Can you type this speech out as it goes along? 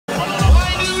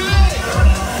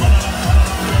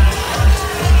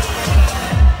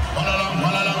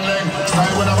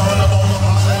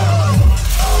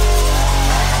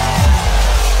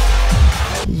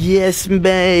Yes,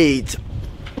 mate.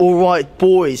 Alright,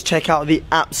 boys, check out the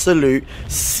absolute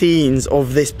scenes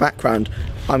of this background.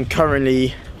 I'm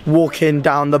currently walking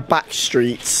down the back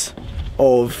streets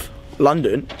of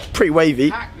London. Pretty wavy.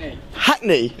 Hackney.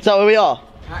 Hackney? Is that where we are?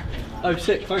 Hackney. Oh,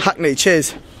 sick. Hackney,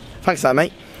 cheers. Thanks for that,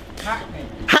 mate. Hackney.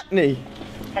 Hackney.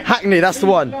 Hackney, that's the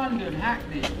one. London,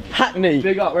 Hackney. Hackney.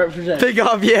 Big up, represent. Big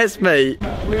up, yes, mate.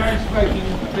 We ain't spoken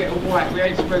a bit of white, we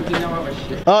ain't spoken no other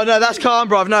shit. Oh, no, that's calm,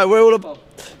 bruv. No, we're all...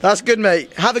 That's good,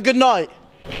 mate. Have a good night.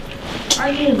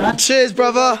 And you, man. Cheers,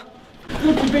 brother.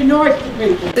 Good to be nice to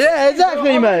people. Yeah,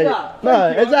 exactly, mate. No,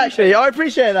 exactly. I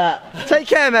appreciate that. Take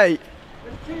care, mate.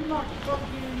 There's too much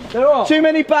fucking... Too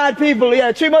many bad people,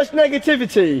 yeah, too much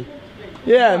negativity.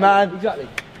 Yeah, man. Exactly.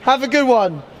 Have a good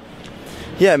one.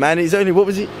 Yeah, man, he's only, what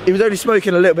was he? He was only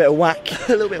smoking a little bit of whack.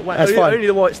 A little bit of whack. That's fine. Only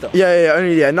the white stuff. Yeah,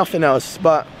 only, nothing else.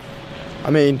 But, I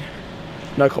mean,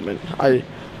 no comment.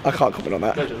 I can't comment on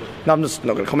that. No, I'm just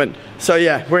not going to comment. So,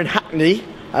 yeah, we're in Hackney.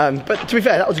 But to be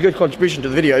fair, that was a good contribution to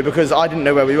the video because I didn't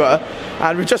know where we were.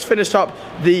 And we've just finished up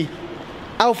the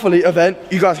Alpha Elite event.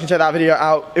 You guys can check that video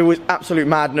out. It was absolute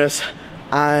madness.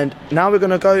 And now we're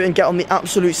going to go and get on the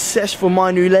absolute sesh for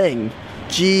my Nu Leng.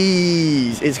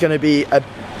 Jeez, it's going to be a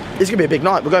big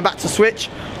night. We're going back to Switch.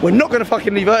 We're not going to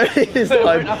fucking leave early this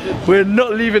time. We're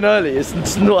not leaving early.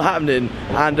 It's not happening.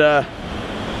 And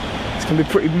it's going to be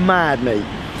pretty mad, mate.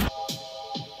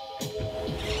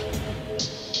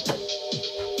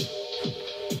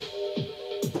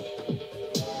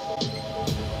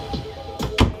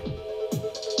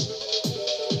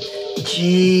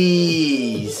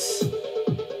 Jeez.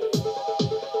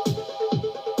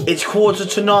 It's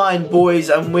 9:15, boys,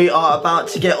 and we are about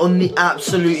to get on the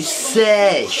absolute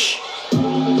sesh.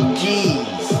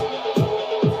 Jeez.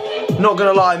 Not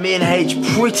gonna lie, me and H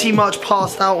pretty much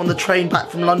passed out on the train back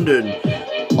from London.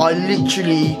 I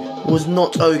literally was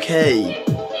not okay.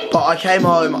 But I came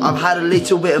home, I've had a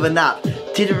little bit of a nap.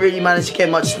 Didn't really manage to get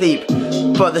much sleep,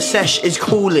 but the sesh is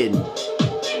calling.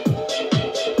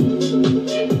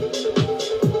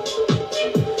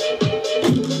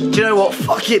 Do you know what?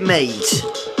 Fuck it, mate.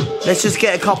 Let's just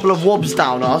get a couple of wobs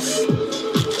down us.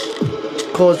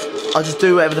 Cause I'll just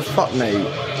do whatever the fuck, mate.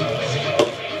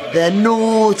 They're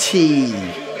naughty.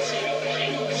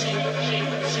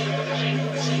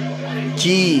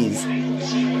 Jeez.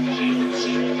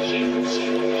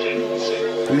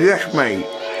 Yes, mate.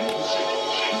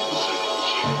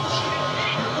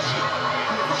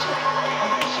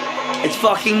 It's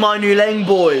fucking my Nu Leng,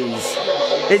 boys.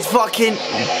 It's fucking...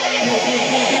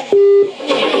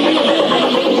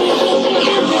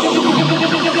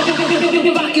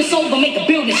 Rock your soul, but make a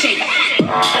building shake.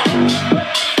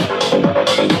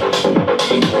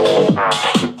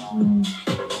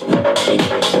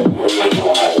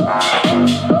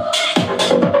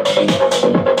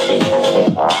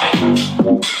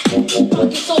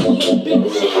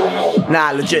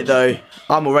 Nah, legit though.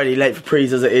 I'm already late for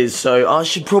prees as it is, so I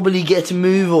should probably get a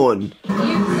move on.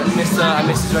 Mr. and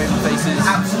Mrs. Raving faces.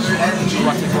 Absolute energy.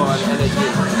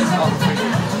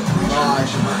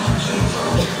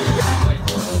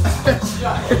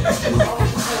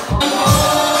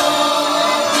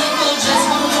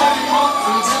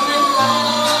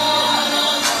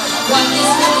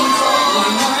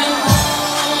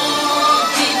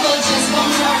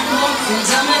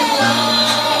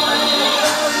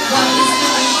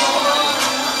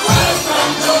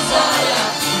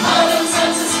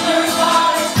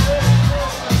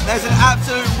 There's an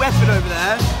absolute weapon over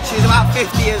there. She's about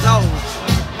 50 years old,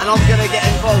 and I'm gonna get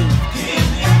involved.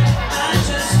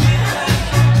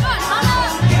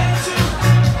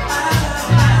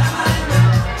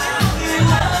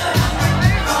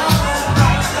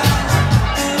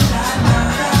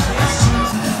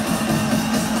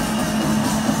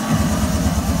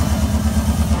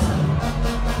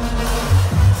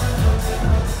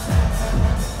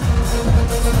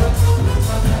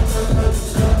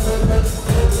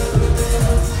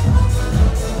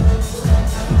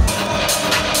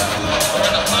 For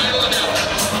the final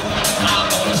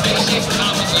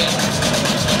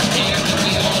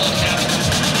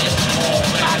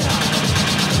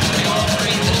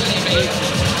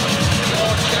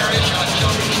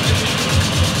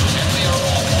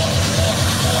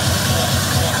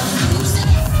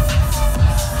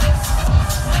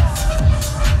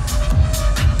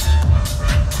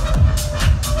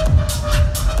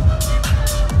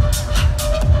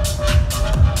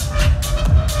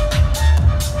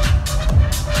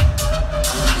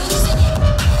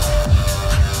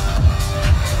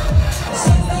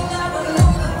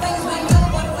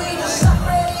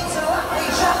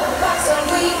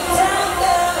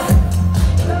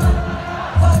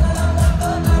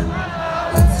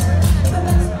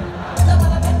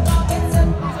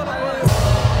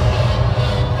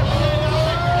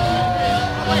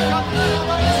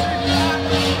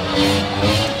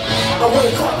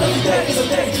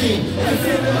seen. And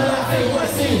feeling my life ain't what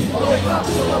it seems. I wake up,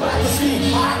 so I'm back to sleep.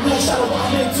 I have no shadow, but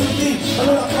I'm in too deep. I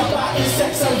know I come back in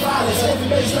sex and violence. Every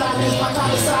baseline is my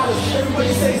kind of silence.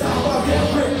 Everybody says that I'm gonna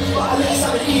get ripped, but I let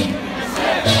something eat.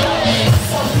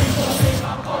 Some people think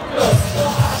I'm popular, but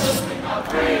I just think I'm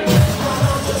free. Man,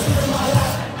 I'm just living my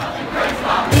life.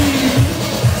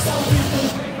 Some people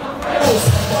think I'm famous,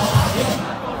 but I get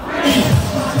free.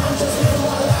 Man, I'm just living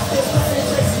my life. There's nothing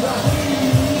crazy about me.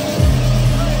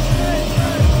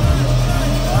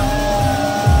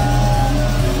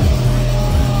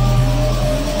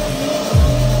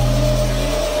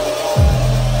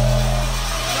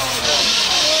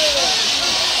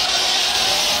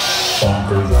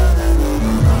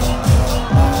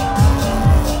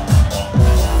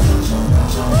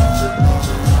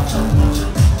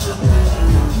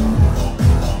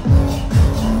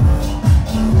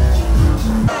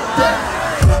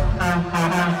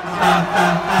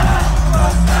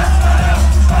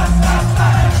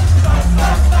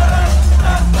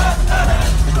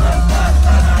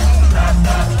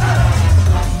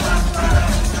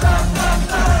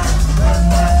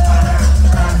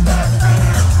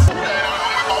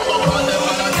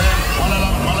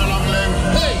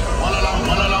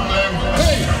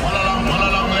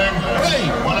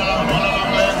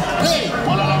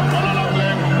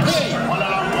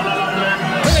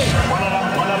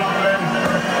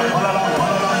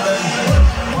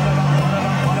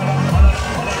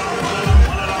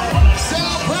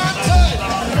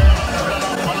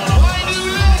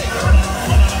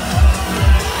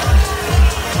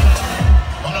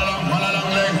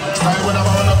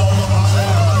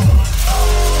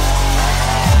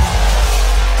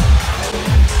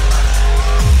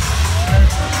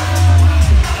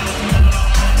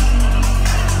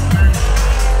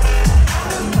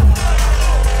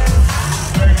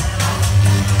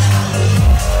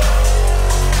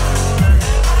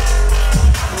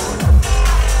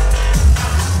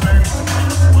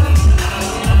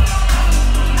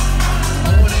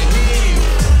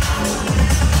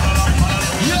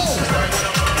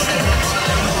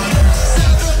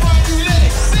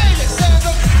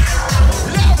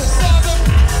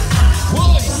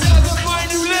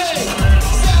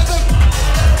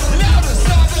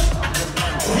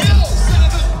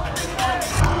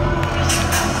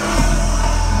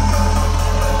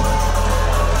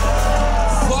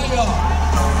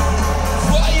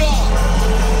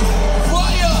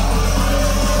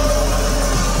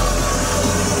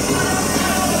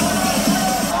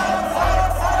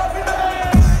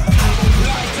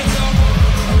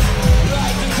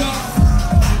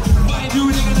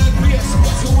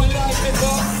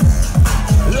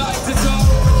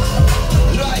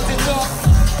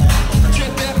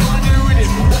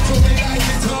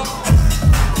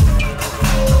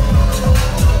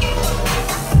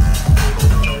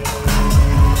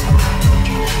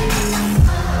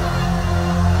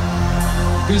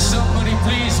 Can somebody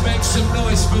please make some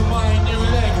noise for my new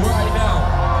leg right now?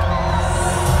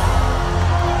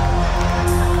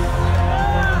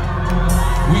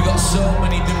 We got so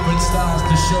many different styles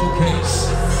to showcase.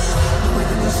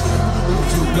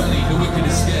 Too gully, the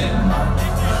wickedest game.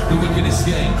 The wickedest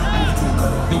game.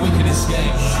 The wickedest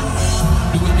game.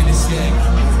 The wickedest game.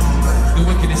 The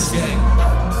wickedest game.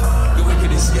 The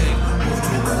wickedest game.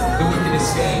 The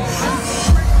wickedest game.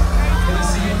 Can I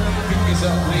see your fingers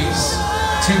up, please?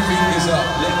 2 fingers up,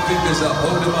 left fingers up,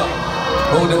 hold them up,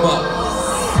 hold them up.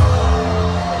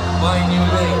 My new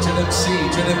leg,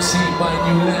 JHHEEEEEEE, my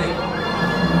new leg.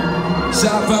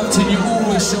 Southampton, you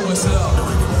always show us love.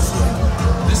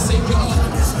 Let's take it up.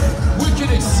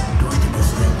 Wickedest,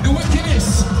 the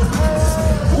wickedest,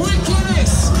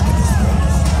 wickedest.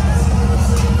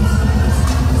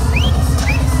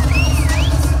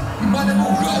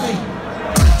 Manimal Gully.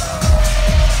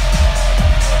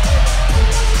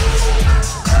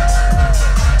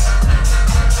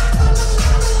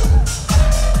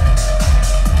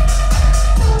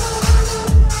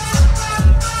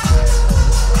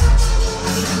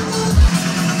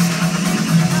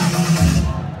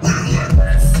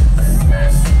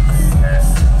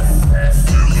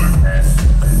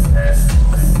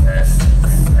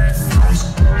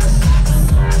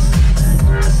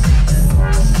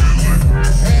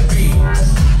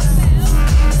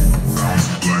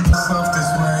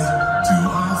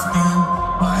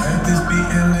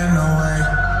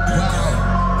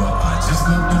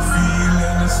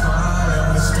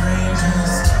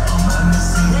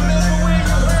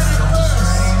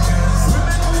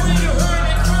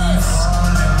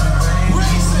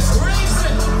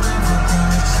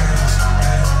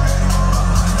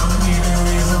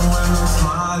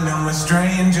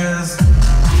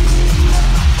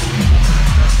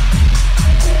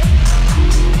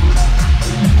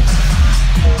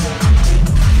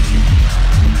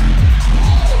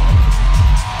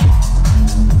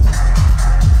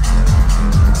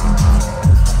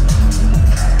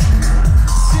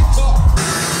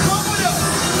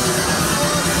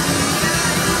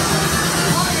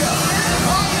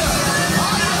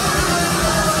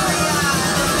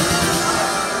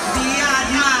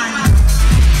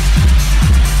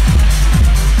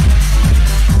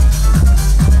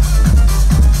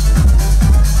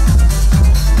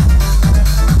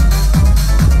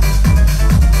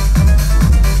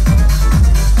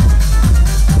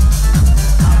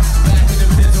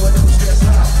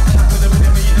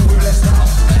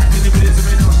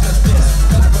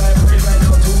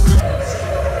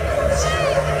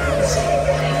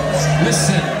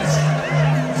 Listen.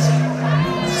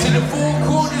 To the four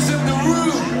corners of the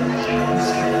room.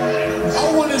 I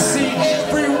want to see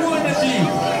every one of you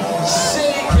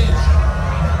shaking.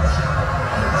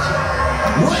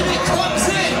 When it comes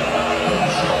in,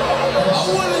 I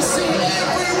want to see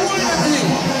every one of you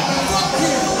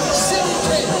fucking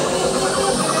shaking.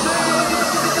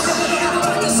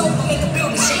 Turn this over, make a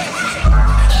building shake.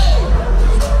 Hey,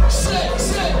 shake,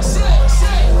 shake, shake,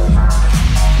 shake.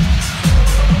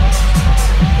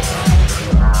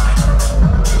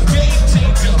 Game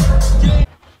changer. Game.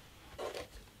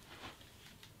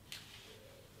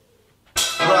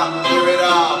 Give it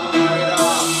up, give it up.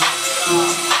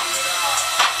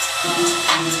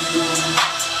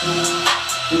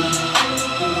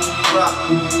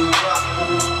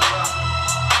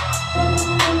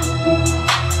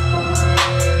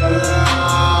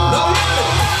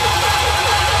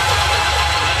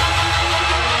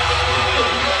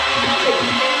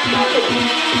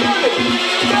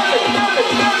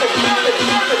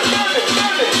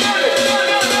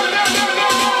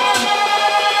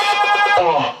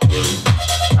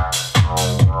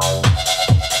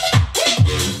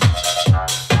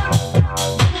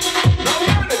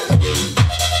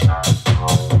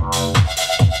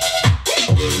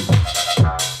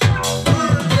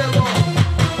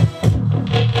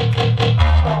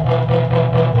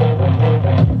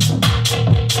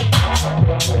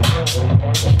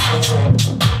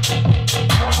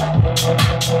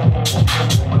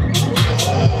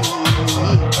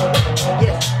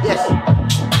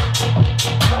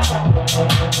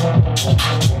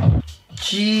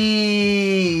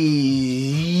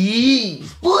 Jeez,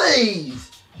 please.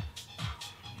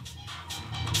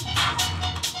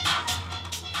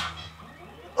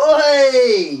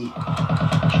 Oi!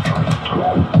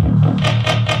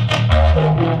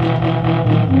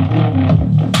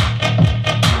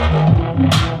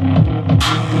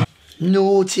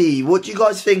 Naughty. What do you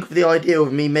guys think of the idea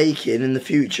of me making in the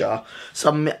future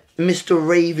some Mr.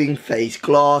 Raving face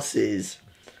glasses?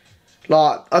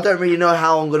 Like, I don't really know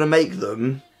how I'm going to make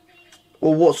them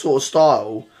or what sort of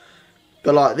style,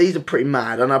 but like, these are pretty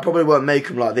mad, and I probably won't make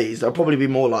them like these. They'll probably be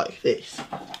more like this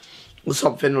or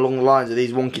something along the lines of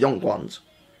these wonky donk ones.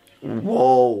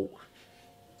 Whoa.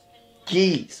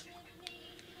 Jeez.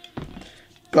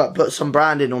 But put some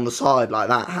branding on the side like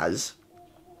that has.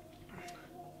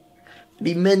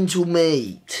 Be mental,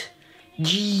 mate.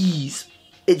 Jeez.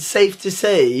 It's safe to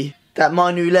say that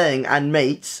my Nu Leng and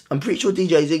m8s, I'm pretty sure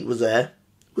DJ Zinc was there,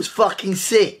 was fucking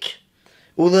sick.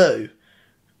 Although,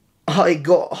 I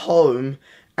got home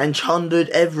and chundered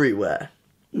everywhere.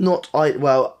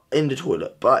 Well, in the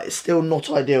toilet, but it's still not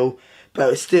ideal,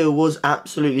 but it still was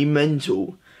absolutely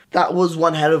mental. That was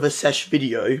one hell of a sesh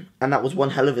video, and that was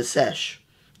one hell of a sesh.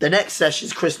 The next sesh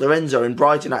is Chris Lorenzo in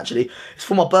Brighton, actually. It's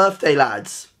for my birthday,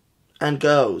 lads and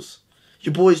girls.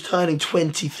 Your boy's turning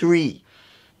 23.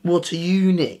 What a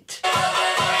unit.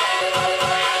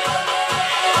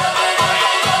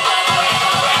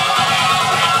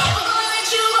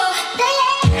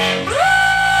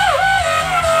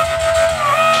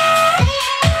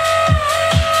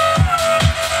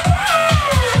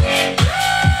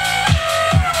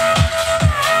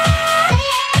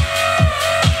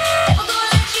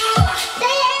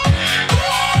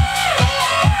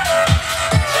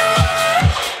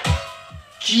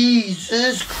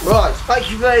 Jesus Christ, thank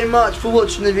you very much for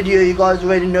watching the video. You guys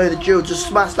already know the drill. Just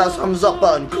smash that thumbs up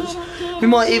button, because we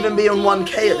might even be on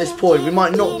 1K at this point. We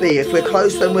might not be. If we're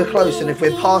close, then we're close, and if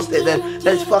we're past it, then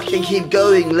let's fucking keep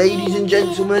going. Ladies and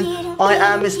gentlemen, I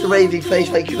am Mr. Raving Face.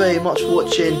 Thank you very much for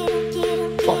watching.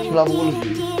 Fucking love all of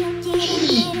you.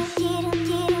 Jeez.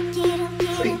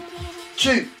 3,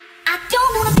 2. I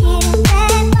don't wanna be